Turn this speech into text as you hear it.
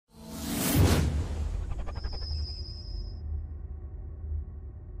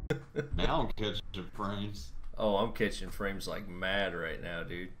Now I'm catching frames. Oh, I'm catching frames like mad right now,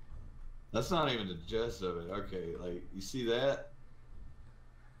 dude. That's not even the gist of it. Okay, like you see that?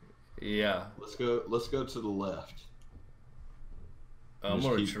 Yeah, Let's go. Let's go to the left. I'm Just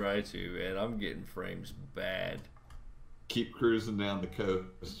gonna keep try to, man. I'm getting frames bad. keep cruising down the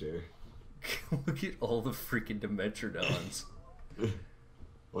coast here. Look at all the freaking Dimetrodons.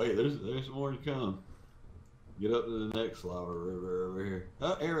 Wait, there's more to come. Get up to the next lava river over here.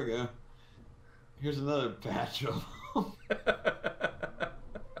 Oh, here we go. Here's another patch of them.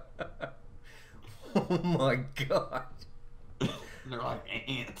 Oh my god. They're like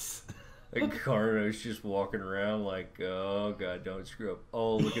ants. And Carno's just walking around like, oh god, don't screw up.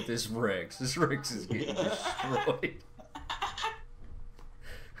 Oh, look at this Rex. This Rex is getting destroyed.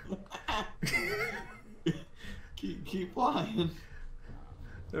 keep flying.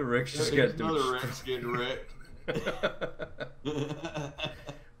 The Rex just There's got another destroyed. Rex getting wrecked.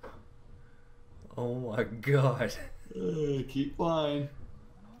 Oh my god. Keep flying.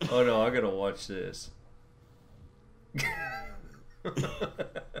 Oh no, I gotta watch this.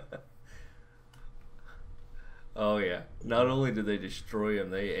 Oh yeah. Not only did they destroy him,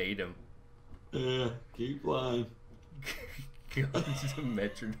 they ate him. Yeah, keep flying. God, the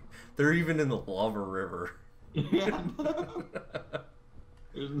Metro. They're even in the lava river. Yeah, I know.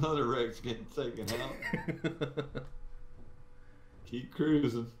 There's another Rex getting taken out. Keep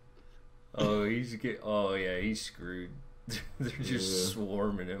cruising. Oh, oh yeah, he's screwed. They're just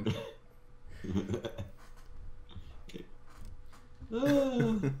swarming him.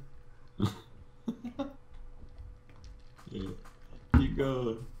 Yeah. Keep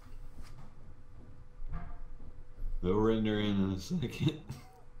going. They'll render in a second.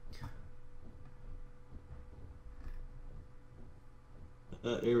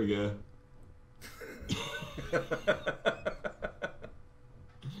 Here we go.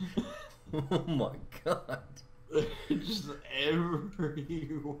 Oh my god. They're just everywhere.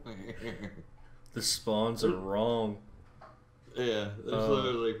 The spawns are wrong. Yeah, there's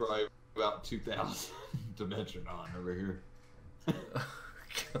literally probably about 2,000 Dimetrodon over here.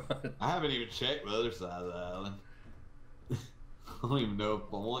 God. I haven't even checked the other side of the island. I don't even know if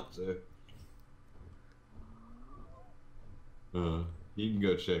I want to. You can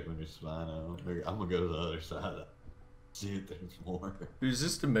go check when you're spying out. I'm gonna go to the other side. See if there's more. Is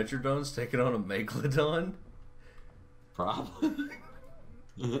this Dimetrodon's taking on a Megalodon? Probably.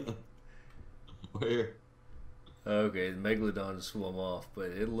 Where? Okay, the Megalodon swam off,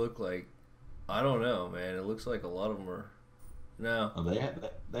 but it looked like, I don't know, man. It looks like a lot of them are. No. Oh,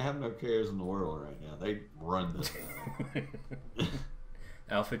 they have no cares in the world right now. They run this thing.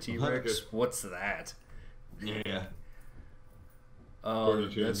 Alpha T-Rex? What's that? Yeah. Oh,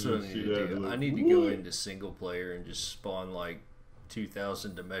 that's what I need to do. I need to go into single player and just spawn like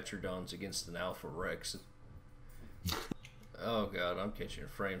 2,000 Dimetrodons against an Alpha Rex. Oh god, I'm catching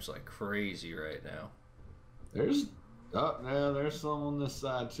frames like crazy right now. There's there's some on this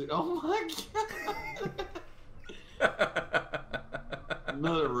side too. Oh my god!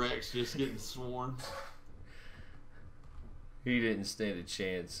 Another Rex just getting swarmed. He didn't stand a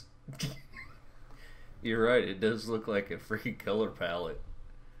chance. You're right, it does look like a freaking color palette.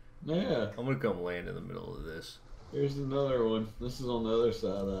 Yeah. I'm gonna come land in the middle of this. Here's another one. This is on the other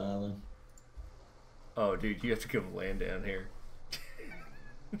side of the island. Oh, dude, you have to come land down here.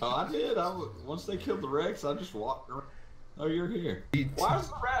 Oh, I did. Once they killed the Rex, I just walked around. Oh, you're here. Why is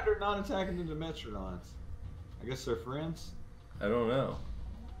the raptor not attacking the Dimetrodons? I guess they're friends? I don't know.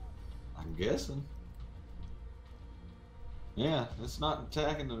 I'm guessing. Yeah, it's not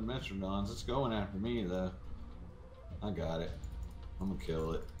attacking the Dimetrodons. It's going after me, though. I got it. I'm gonna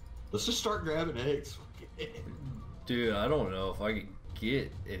kill it. Let's just start grabbing eggs. Dude, I don't know if I could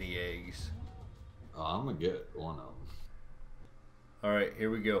get any eggs. Oh, I'm gonna get one of them. Alright, here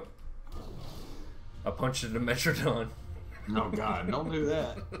we go. I punched a Dimetrodon. No, God, don't do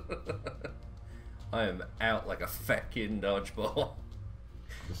that. I am out like a fat kid in dodgeball.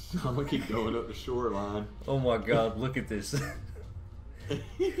 I'm gonna keep going up the shoreline. Oh my god, look at this.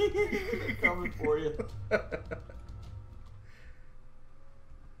 Coming for you.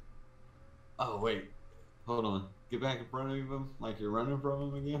 Oh, wait. Hold on. Get back in front of him like you're running from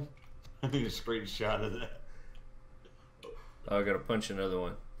him again. I need a screenshot of that. Oh, I gotta punch another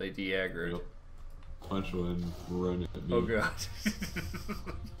one. They de-aggroed. Yep. Punch one, run at me. Oh god.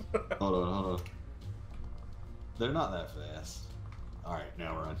 Hold on. They're not that fast. Alright,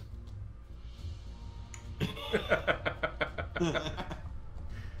 now run.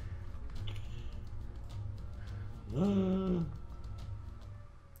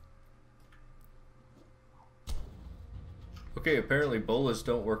 Okay, apparently bolas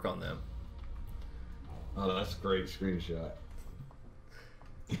don't work on them. Oh, that's a great screenshot.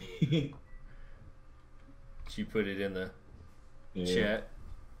 Did you put it in the chat?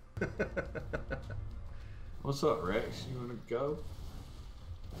 What's up, Rex? You wanna go?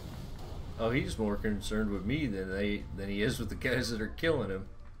 Oh, he's more concerned with me than he is with the guys that are killing him.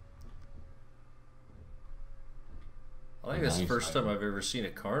 I think that's the first time I've ever seen a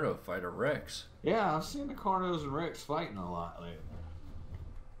Carno fight a Rex. Yeah, I've seen the Carnos and Rex fighting a lot lately.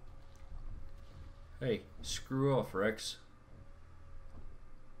 Hey, screw off, Rex.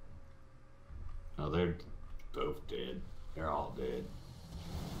 Oh, they're both dead. They're all dead.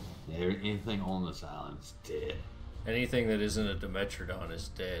 Anything on this island is dead. Anything that isn't a Dimetrodon is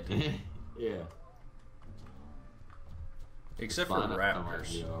dead. Yeah. Except for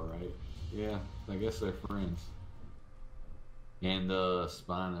raptors. Yeah, alright. Yeah, I guess they're friends. And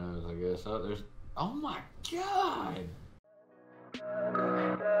Spinos, I guess. Oh, there's. Oh my god!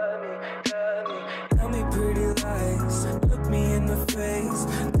 Tell me pretty lies, look me in the face.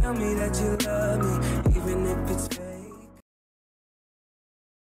 Tell me that you love me, even if it's fake.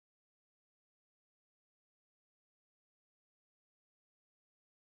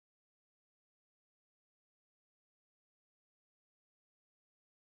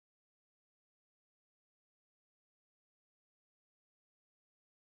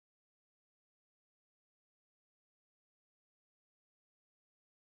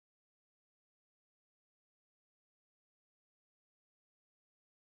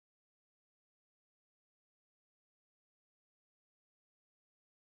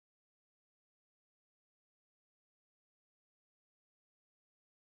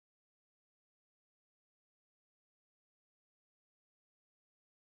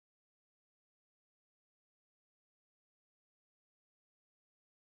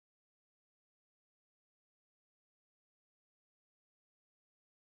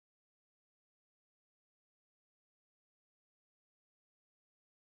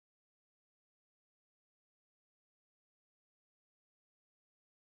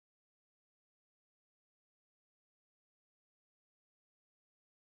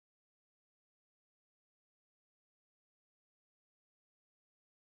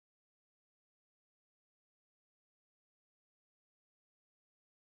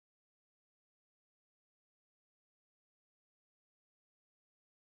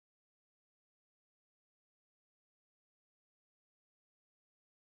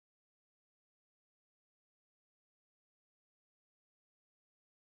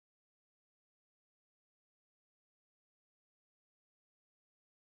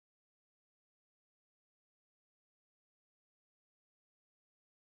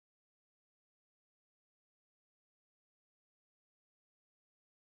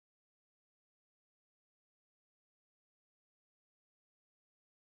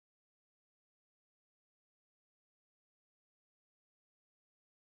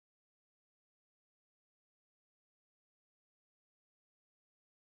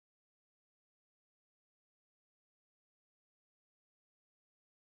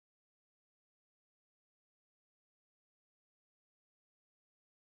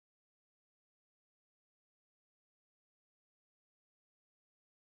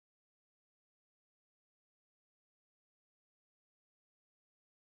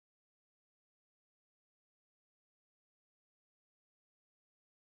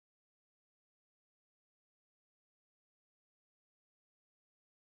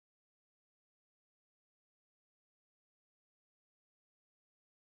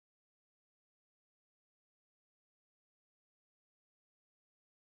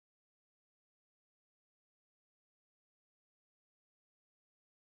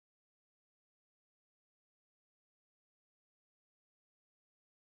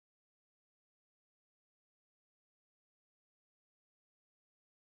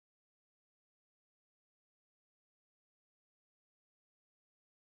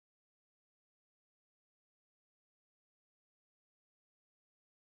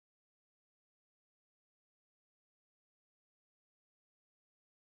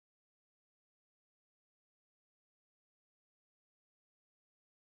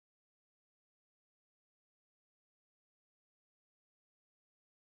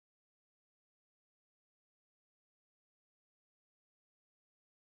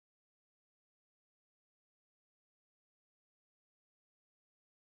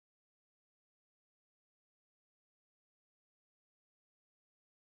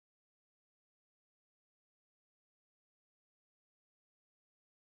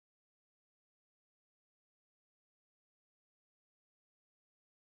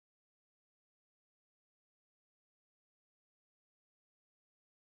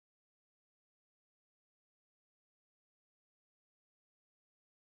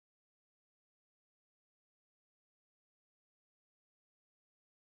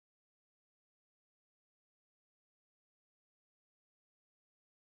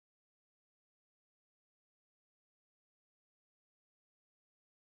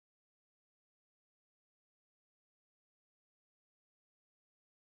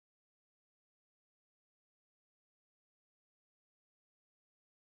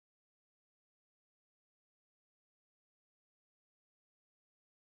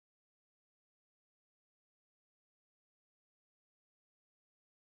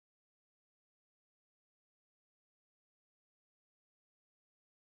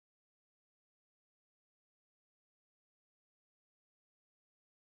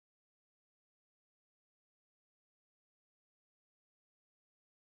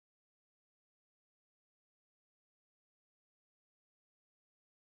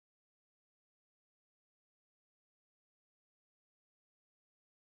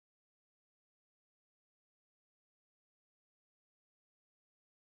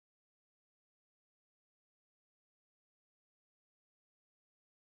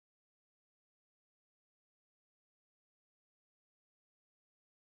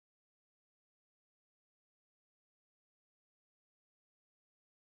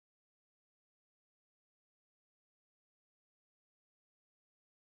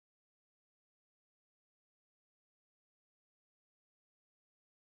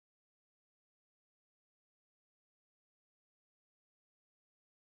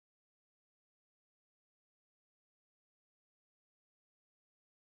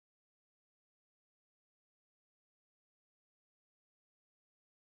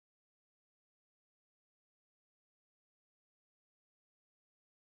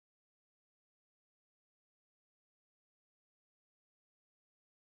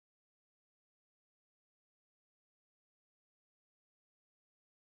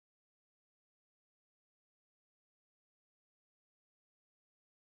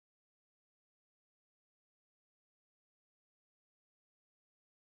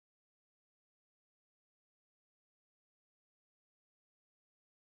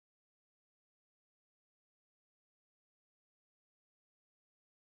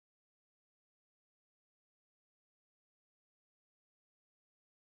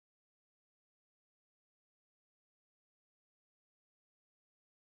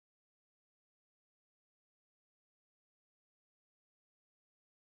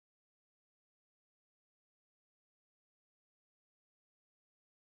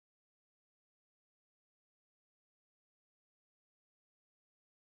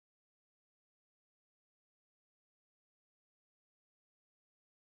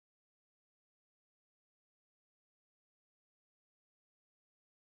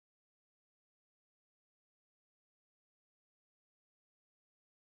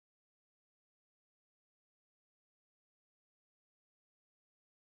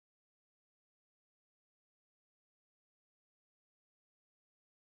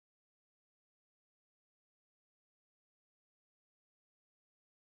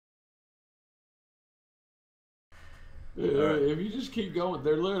 If you just keep going,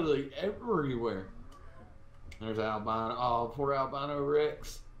 they're literally everywhere. There's albino. Oh, poor albino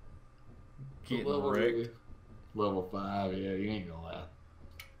Rex. Getting wrecked. Level 5. Yeah, you ain't gonna laugh.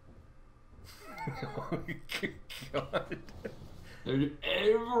 Oh, God. They're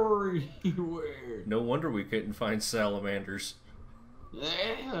everywhere. No wonder we couldn't find salamanders.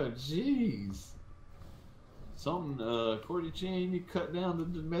 Yeah, jeez. Something, Cordy Chain, you cut down the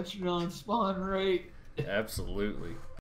Dimetrodon spawn rate. Absolutely.